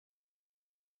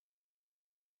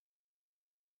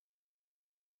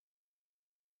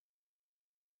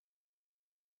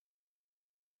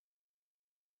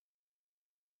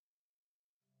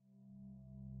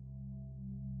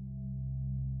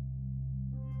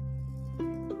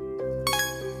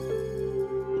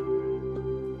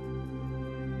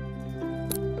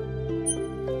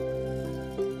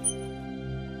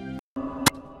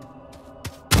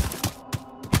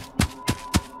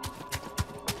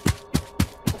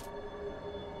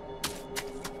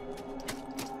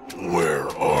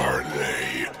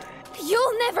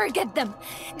never get them.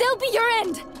 They'll be your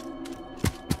end.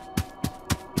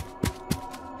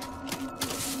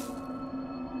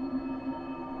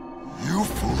 You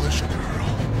foolish girl.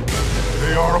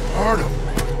 They are a part of me.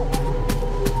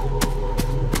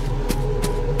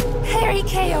 Hurry,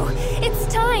 Kao.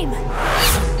 It's time.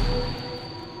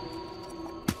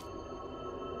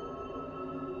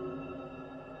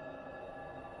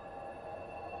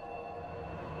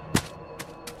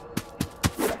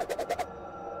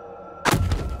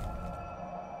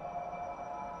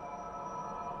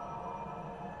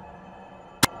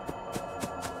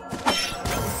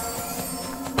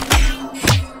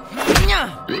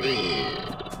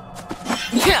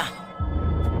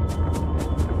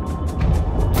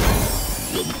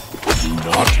 Do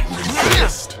not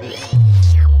resist.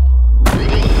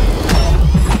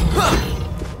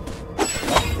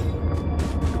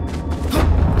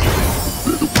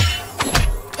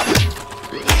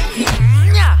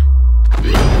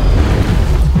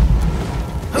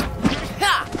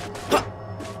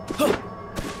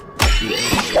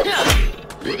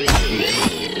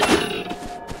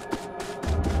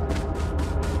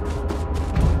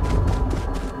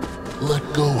 Let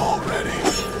go already.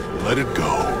 Let it go.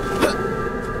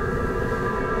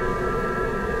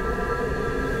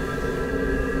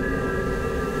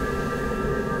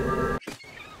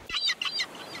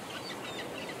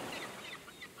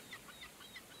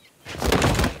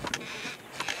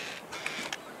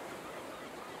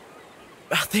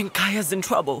 I think Kaya's in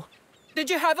trouble. Did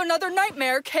you have another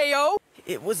nightmare, Kao?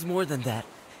 It was more than that.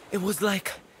 It was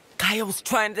like Kaya was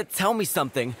trying to tell me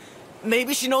something.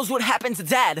 Maybe she knows what happened to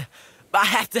Dad. I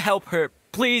have to help her.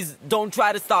 Please don't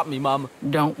try to stop me, Mom.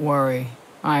 Don't worry,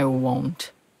 I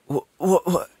won't.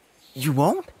 What? You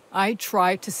won't? I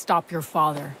tried to stop your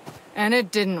father, and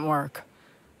it didn't work.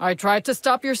 I tried to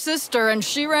stop your sister, and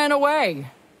she ran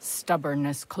away.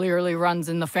 Stubbornness clearly runs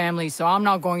in the family, so I'm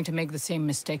not going to make the same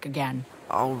mistake again.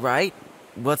 All right.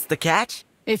 What's the catch?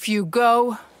 If you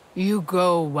go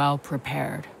well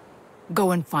prepared.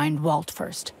 Go and find Walt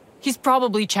first. He's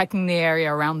probably checking the area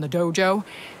around the dojo.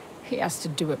 He has to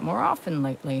do it more often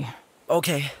lately.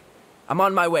 Okay. I'm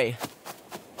on my way.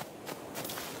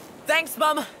 Thanks,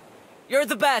 Mom. You're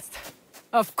the best.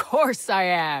 Of course I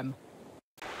am.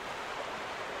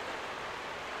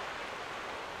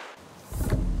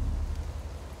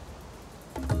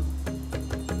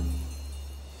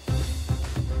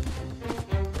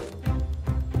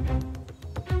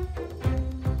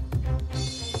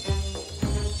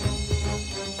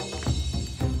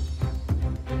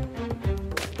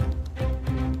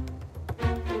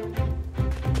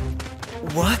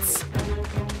 What?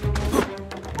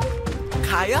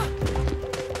 Kaya?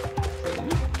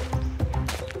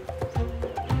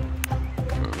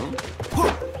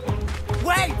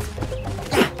 Wait!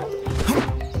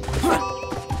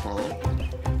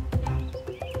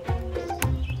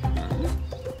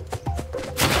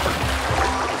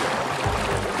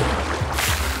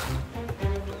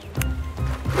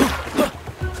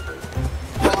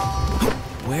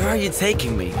 Where are you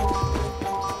taking me?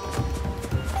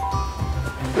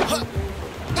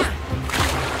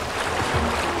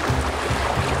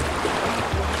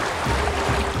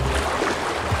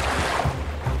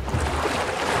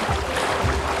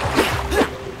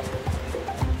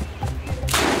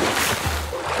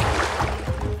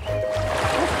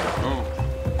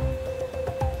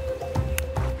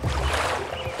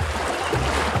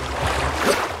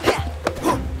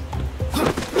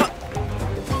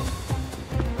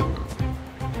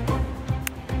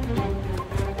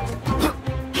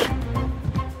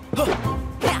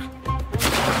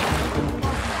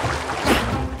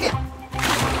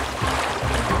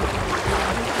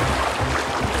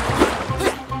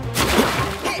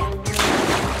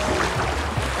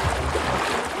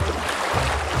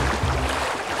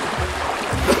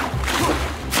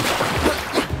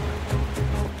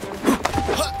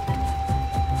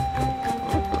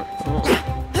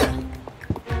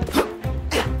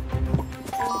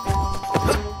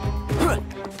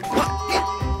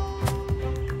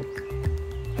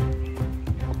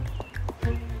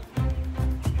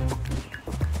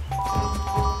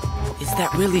 Is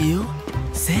that really you,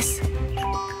 sis?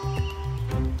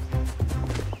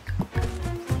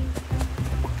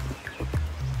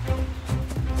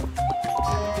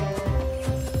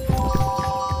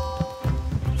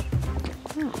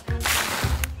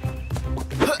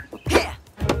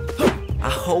 I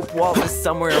hope Walt is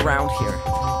somewhere around here.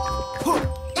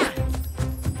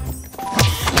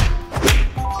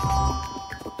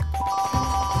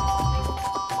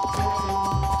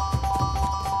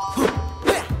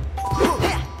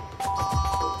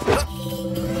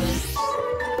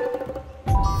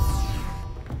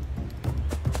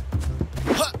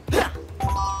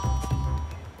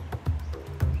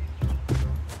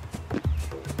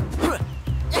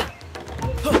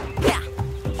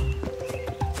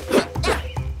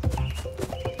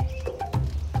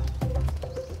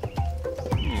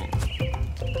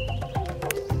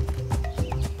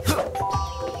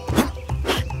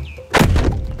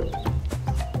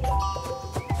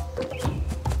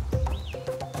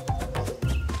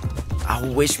 I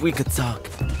wish we could talk.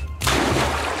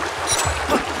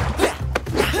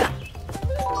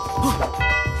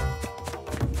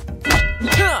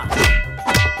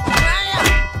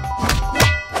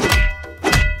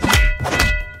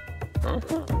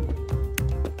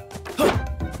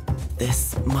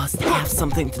 This must have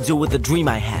something to do with the dream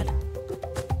I had.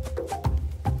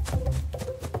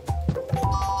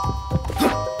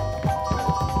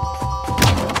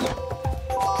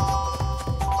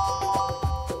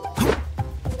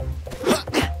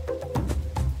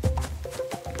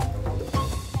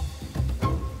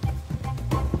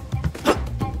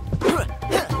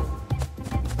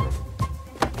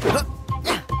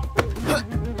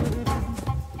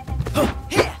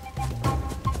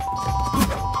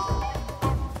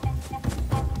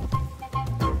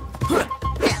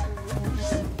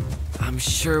 I'm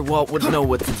sure Walt would know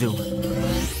what to do.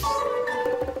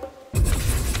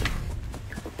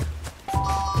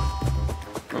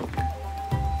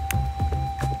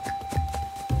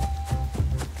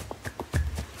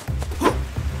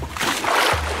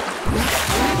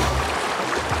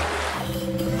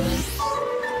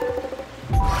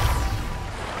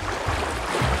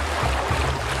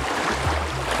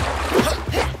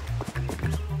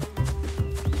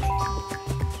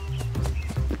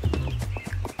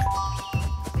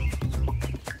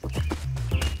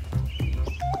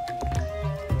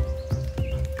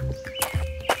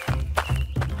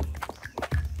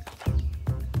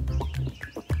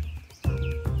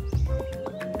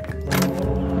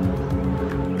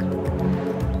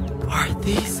 Are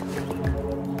these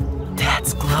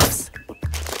Dad's gloves?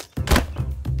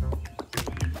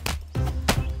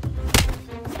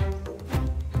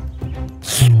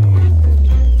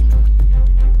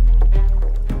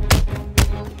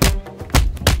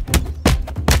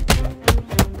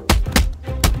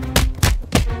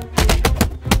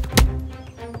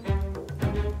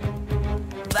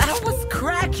 That was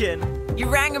cracking! You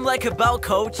rang him like a bell,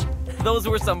 coach. Those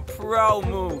were some pro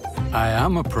moves. I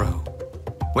am a pro.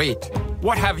 Wait,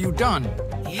 what have you done?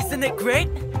 Isn't it great?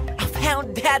 I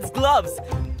found Dad's gloves.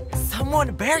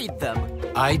 Someone buried them.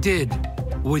 I did,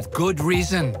 with good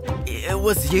reason. It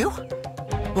was you?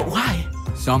 But why?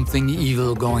 Something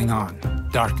evil going on.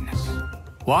 Darkness.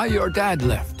 Why your dad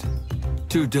left?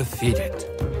 To defeat it.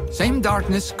 Same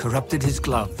darkness corrupted his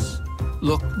gloves.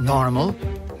 Look normal,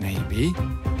 maybe.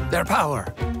 Their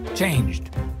power changed.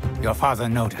 Your father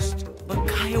noticed. But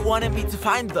Kaya wanted me to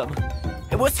find them.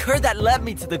 It was her that led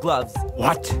me to the gloves.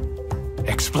 What?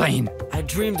 Explain. I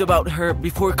dreamed about her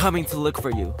before coming to look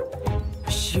for you.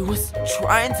 She was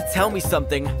trying to tell me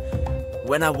something.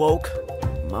 When I woke,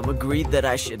 Mom agreed that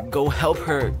I should go help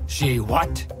her. She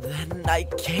what? Then I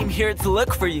came here to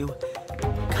look for you.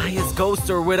 Kaya's ghost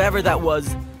or whatever that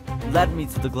was led me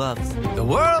to the gloves. The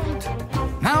world?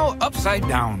 Now upside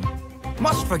down.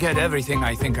 Must forget everything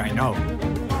I think I know.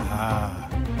 Ah,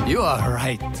 you are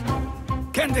right.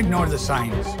 Can't ignore the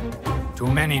signs. Too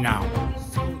many now.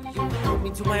 So you helped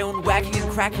me do my own whacking and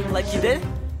cracking like you did?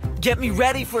 Get me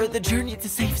ready for the journey to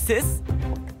save Sis?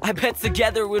 I bet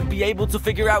together we'd be able to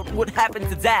figure out what happened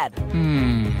to Dad.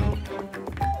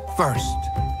 First,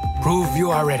 prove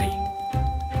you are ready.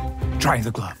 Try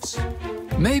the gloves.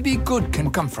 Maybe good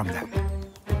can come from them.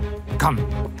 Come,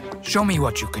 show me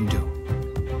what you can do.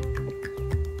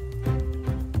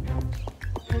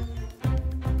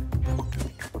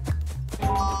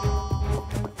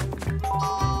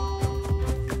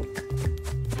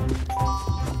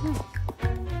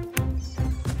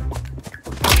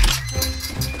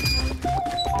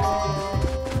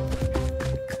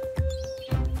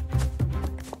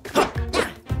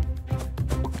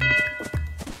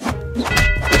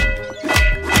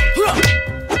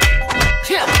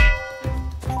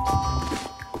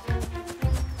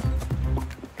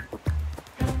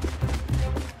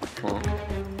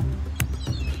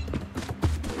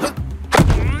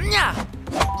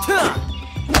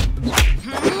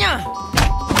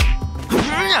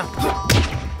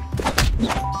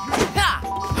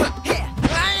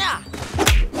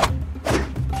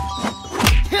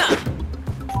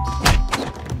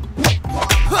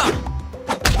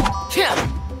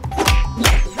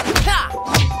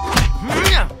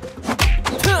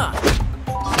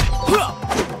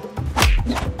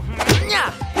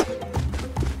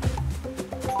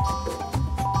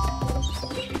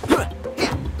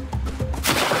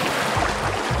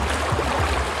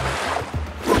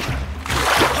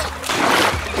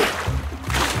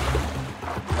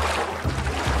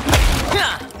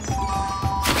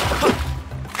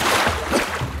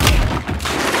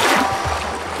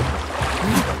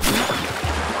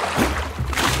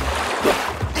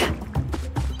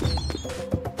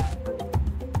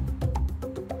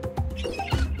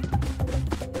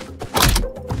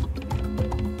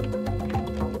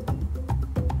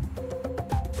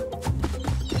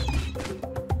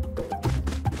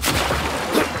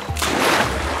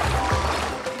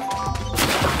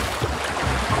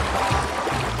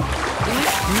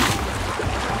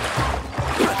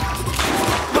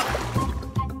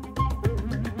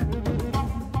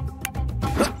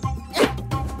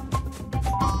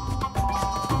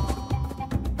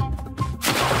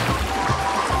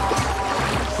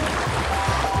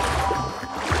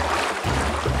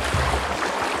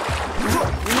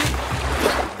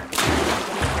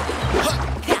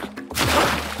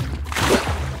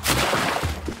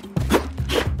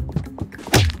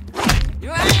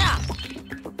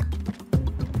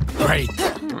 Great.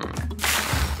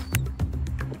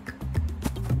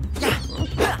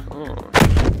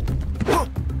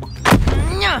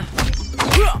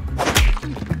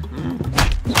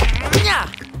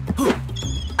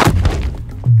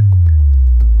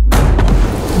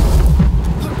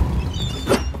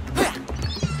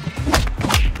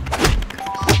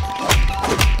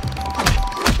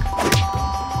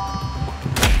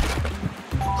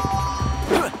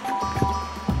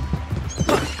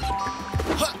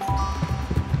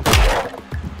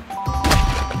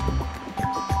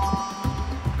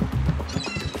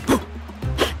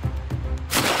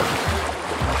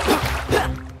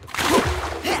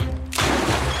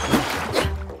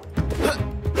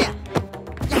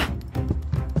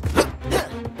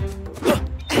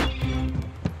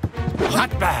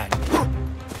 Not bad.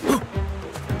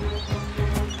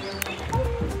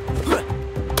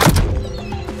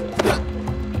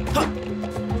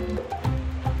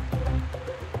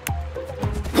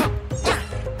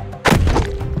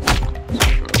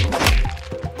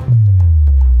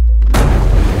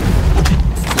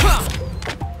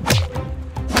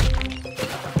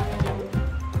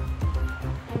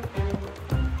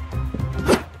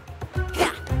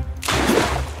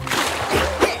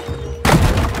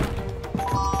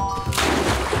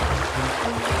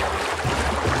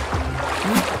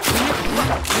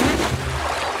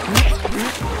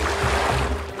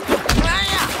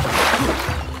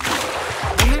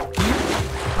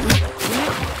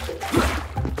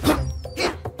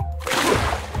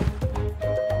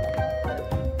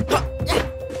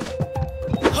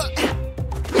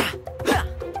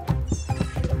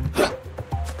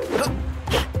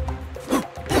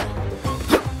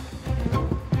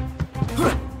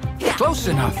 Close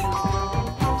enough.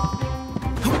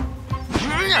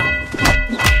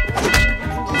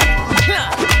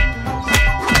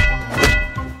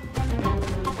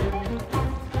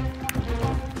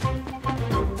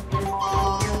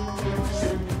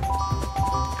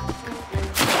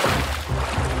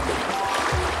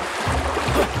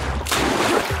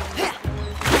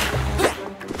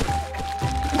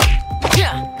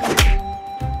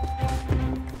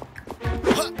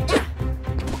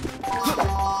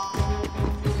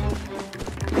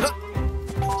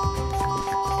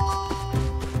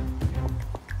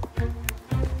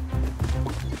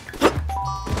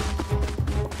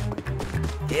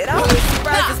 It always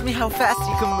surprises me how fast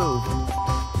you can move.